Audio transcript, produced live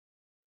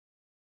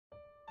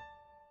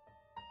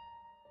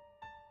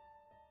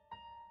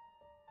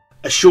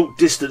A short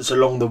distance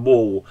along the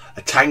wall,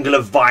 a tangle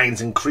of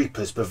vines and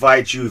creepers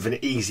provides you with an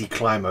easy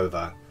climb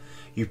over.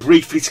 You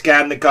briefly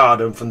scan the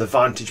garden from the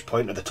vantage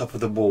point at the top of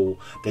the wall,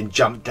 then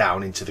jump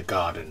down into the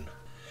garden.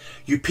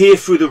 You peer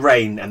through the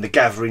rain and the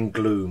gathering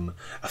gloom.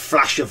 A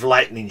flash of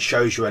lightning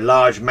shows you a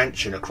large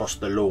mansion across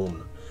the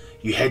lawn.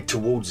 You head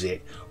towards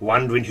it,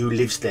 wondering who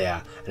lives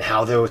there and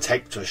how they will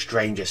take to a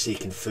stranger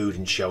seeking food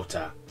and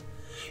shelter.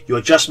 You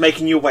are just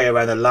making your way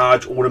around a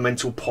large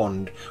ornamental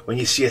pond when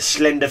you see a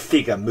slender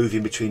figure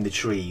moving between the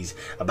trees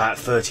about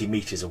 30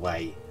 metres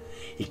away.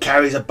 He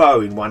carries a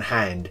bow in one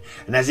hand,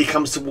 and as he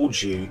comes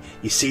towards you,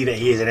 you see that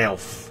he is an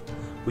elf.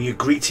 Will you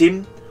greet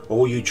him, or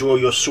will you draw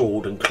your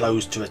sword and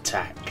close to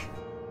attack?